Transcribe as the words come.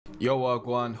Yo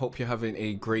Wagwan, hope you're having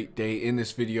a great day. In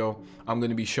this video I'm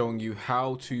going to be showing you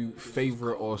how to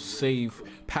favorite or save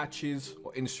patches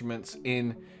or instruments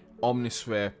in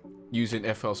Omnisphere using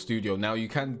FL Studio. Now you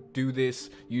can do this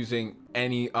using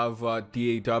any other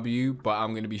DAW, but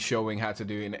I'm going to be showing how to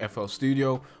do it in FL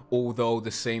Studio, although the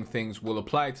same things will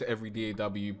apply to every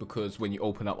DAW because when you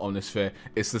open up Omnisphere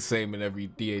it's the same in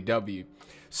every DAW.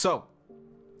 So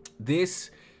this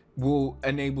will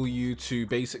enable you to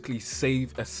basically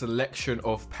save a selection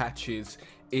of patches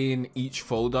in each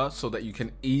folder so that you can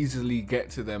easily get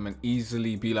to them and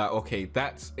easily be like, okay,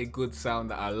 that's a good sound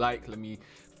that I like, let me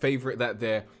favorite that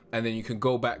there, and then you can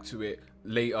go back to it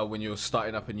later when you're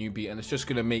starting up a new beat, and it's just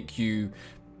going to make you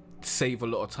save a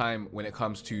lot of time when it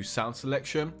comes to sound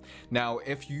selection. Now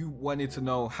if you wanted to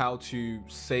know how to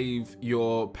save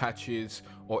your patches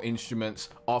or instruments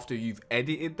after you've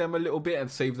edited them a little bit and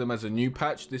save them as a new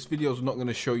patch, this video is not going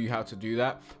to show you how to do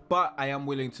that, but I am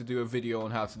willing to do a video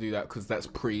on how to do that because that's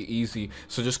pretty easy.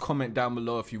 So just comment down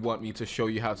below if you want me to show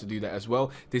you how to do that as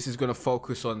well. This is going to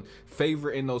focus on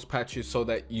favoriting those patches so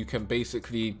that you can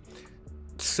basically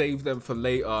save them for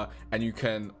later, and you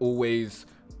can always,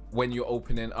 when you're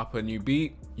opening up a new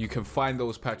beat, you can find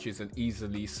those patches and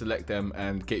easily select them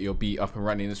and get your beat up and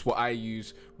running. It's what I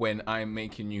use when I'm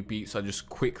making new beats. I just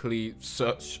quickly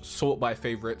sort by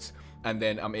favorites, and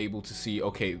then I'm able to see,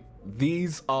 okay,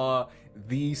 these are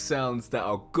these sounds that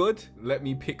are good. Let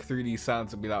me pick through these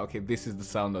sounds and be like, okay, this is the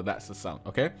sound or that's the sound.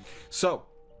 Okay, so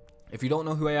if you don't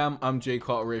know who I am, I'm Jay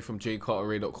Carteret from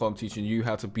jaycarteret.com, teaching you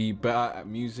how to be better at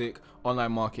music,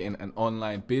 online marketing, and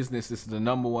online business. This is the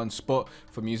 #1 spot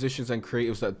for musicians and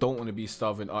creatives that don't want to be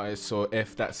starving artists. So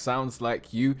if that sounds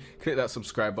like you, click that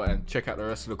subscribe button, check out the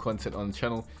rest of the content on the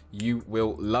channel. You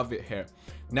will love it here.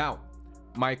 Now,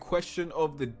 my question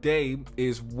of the day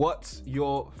is, what's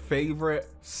your favorite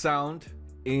sound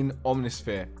in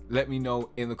Omnisphere? Let me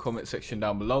know in the comment section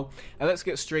down below, and let's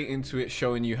get straight into it,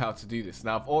 showing you how to do this.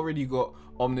 Now I've already got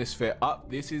Omnisphere up.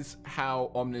 This is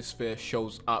how Omnisphere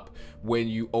shows up when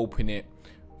you open it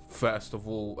first of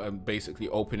all, and basically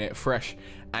open it fresh,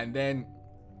 and then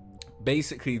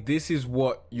basically this is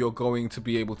what you're going to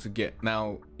be able to get.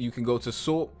 Now you can go to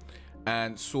sort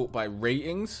and sort by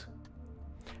ratings,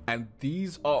 and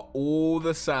these are all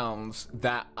the sounds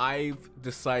that I've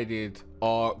decided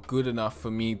are good enough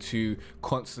for me to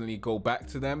constantly go back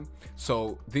to them.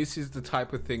 So this is the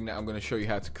type of thing that I'm going to show you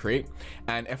how to create.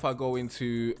 And if I go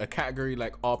into a category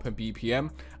like ARP and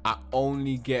BPM, I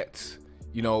only get,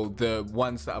 you know, the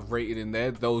ones that I've rated in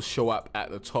there. Those show up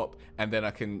at the top, and then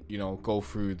I can, you know, go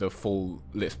through the full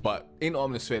list. But in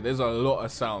Omnisphere there's a lot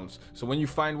of sounds, so when you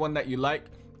find one that you like,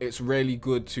 it's really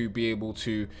good to be able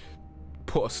to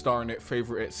put a star in it,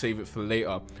 favorite it, save it for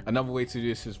later. Another way to do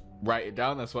this is write it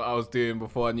down. That's what I was doing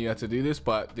before I knew how to do this,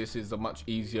 but this is a much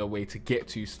easier way to get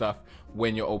to stuff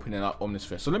when you're opening up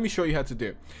Omnisphere. So let me show you how to do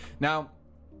it. Now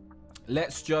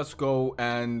let's just go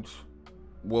and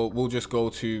we'll just go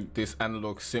to this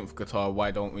analog synth guitar,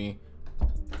 why don't we?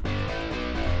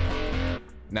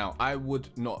 Now I would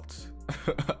not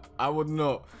I would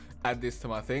not add this to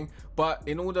my thing, but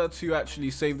in order to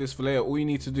actually save this for later, all you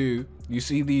need to do, you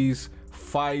see these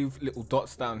 5 little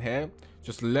dots down here,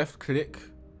 just left click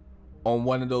on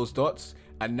one of those dots,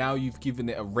 and now you've given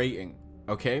it a rating.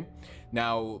 Okay,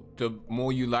 now the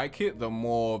more you like it, the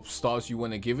more stars you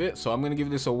want to give it. So I'm going to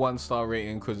give this a 1-star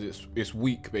rating because it's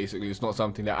weak, basically. It's not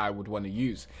something that I would want to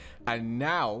use. And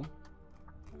now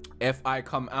if I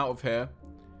come out of here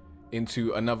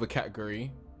into another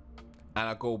category and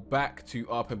I go back to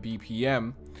ARP and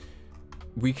BPM,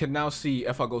 we can now see,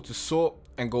 if I go to sort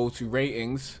and go to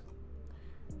ratings,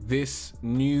 this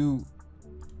new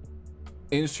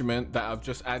instrument that I've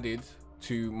just added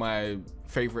to my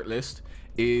favorite list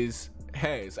is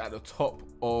here. It's at the top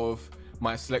of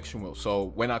my selection wheel.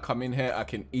 So when I come in here, I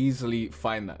can easily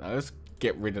find that. Now let's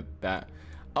get rid of that.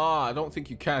 I don't think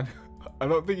you can. I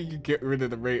don't think you can get rid of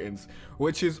the ratings,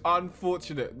 which is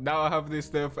unfortunate. Now I have this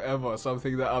there forever,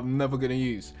 something that I'm never going to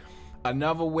use.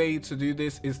 Another way to do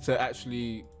this is to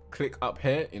actually click up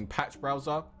here in patch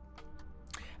browser,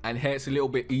 and here it's a little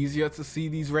bit easier to see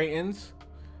these ratings,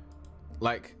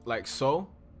 like so.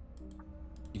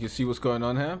 You can see what's going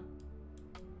on here.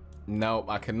 Now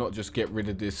I cannot just get rid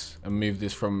of this and move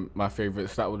this from my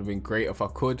favorites. That would have been great if I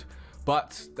could,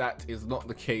 but that is not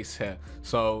the case here.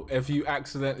 So if you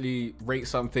accidentally rate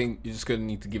something, you're just going to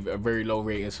need to give it a very low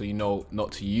rating so you know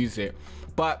not to use it.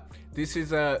 But this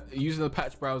is using the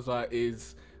patch browser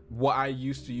is what I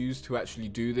used to use to actually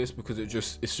do this, because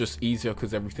it's just easier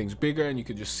because everything's bigger and you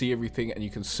can just see everything and you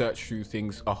can search through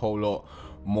things a whole lot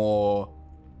more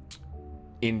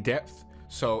in depth.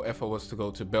 So if I was to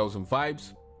go to bells and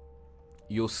vibes,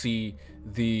 you'll see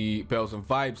the bells and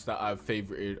vibes that I've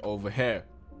favorited over here.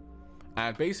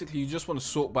 And basically you just want to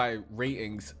sort by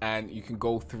ratings, and you can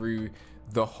go through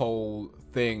the whole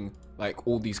thing, like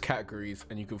all these categories,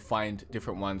 and you can find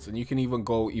different ones, and you can even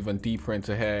go even deeper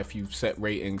into here if you've set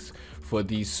ratings for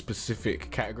these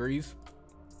specific categories.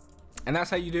 And that's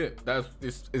how you do it.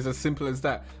 It's as simple as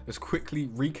that. Let's quickly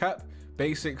recap.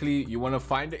 Basically, you want to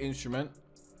find the instrument,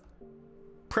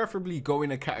 preferably go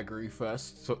in a category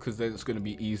first, so because then it's going to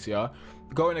be easier.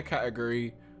 Go in a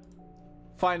category,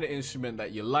 find the instrument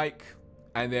that you like,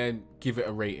 and then give it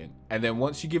a rating. And then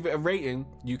once you give it a rating,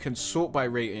 you can sort by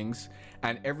ratings,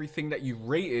 and everything that you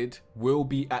rated will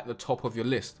be at the top of your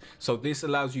list. So this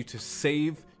allows you to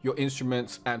save your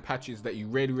instruments and patches that you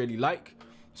really like,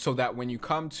 so that when you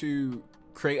come to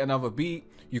create another beat,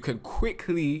 you can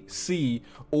quickly see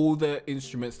all the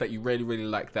instruments that you really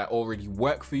like that already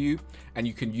work for you, and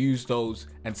you can use those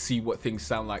and see what things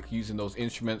sound like using those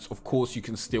instruments. Of course, you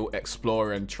can still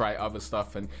explore and try other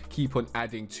stuff and keep on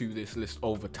adding to this list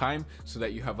over time, so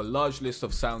that you have a large list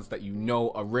of sounds that you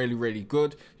know are really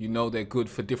good. You know they're good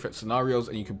for different scenarios,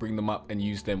 and you can bring them up and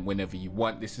use them whenever you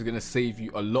want. This is going to save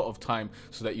you a lot of time,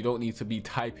 so that you don't need to be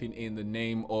typing in the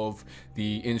name of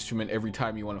the instrument every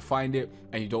time you want to find it,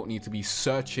 and you don't need to be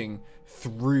searching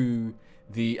through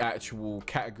the actual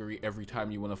category every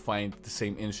time you want to find the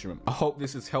same instrument. I hope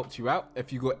this has helped you out.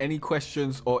 If you got any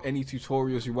questions or any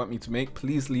tutorials you want me to make,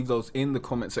 please leave those in the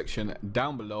comment section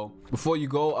down below. Before you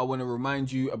go, I want to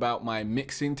remind you about my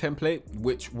mixing template,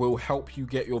 which will help you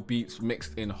get your beats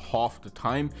mixed in half the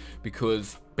time,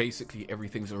 because basically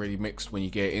everything's already mixed when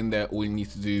you get in there. All you need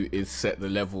to do is set the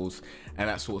levels and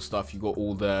that sort of stuff. You got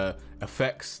all the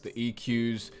effects, the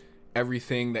EQs,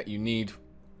 everything that you need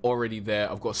already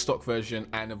there. I've got a stock version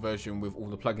and a version with all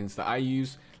the plugins that I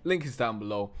use. Link is down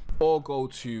below, or go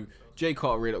to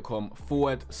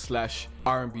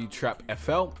jcarteray.com/R&B Trap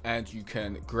FL and you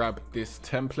can grab this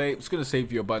template. It's going to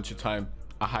save you a bunch of time.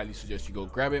 I highly suggest you go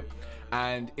grab it.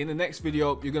 And in the next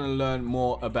video, you're going to learn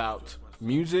more about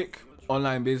music,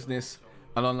 online business,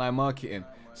 and online marketing.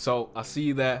 So I'll see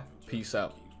you there. Peace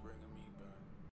out.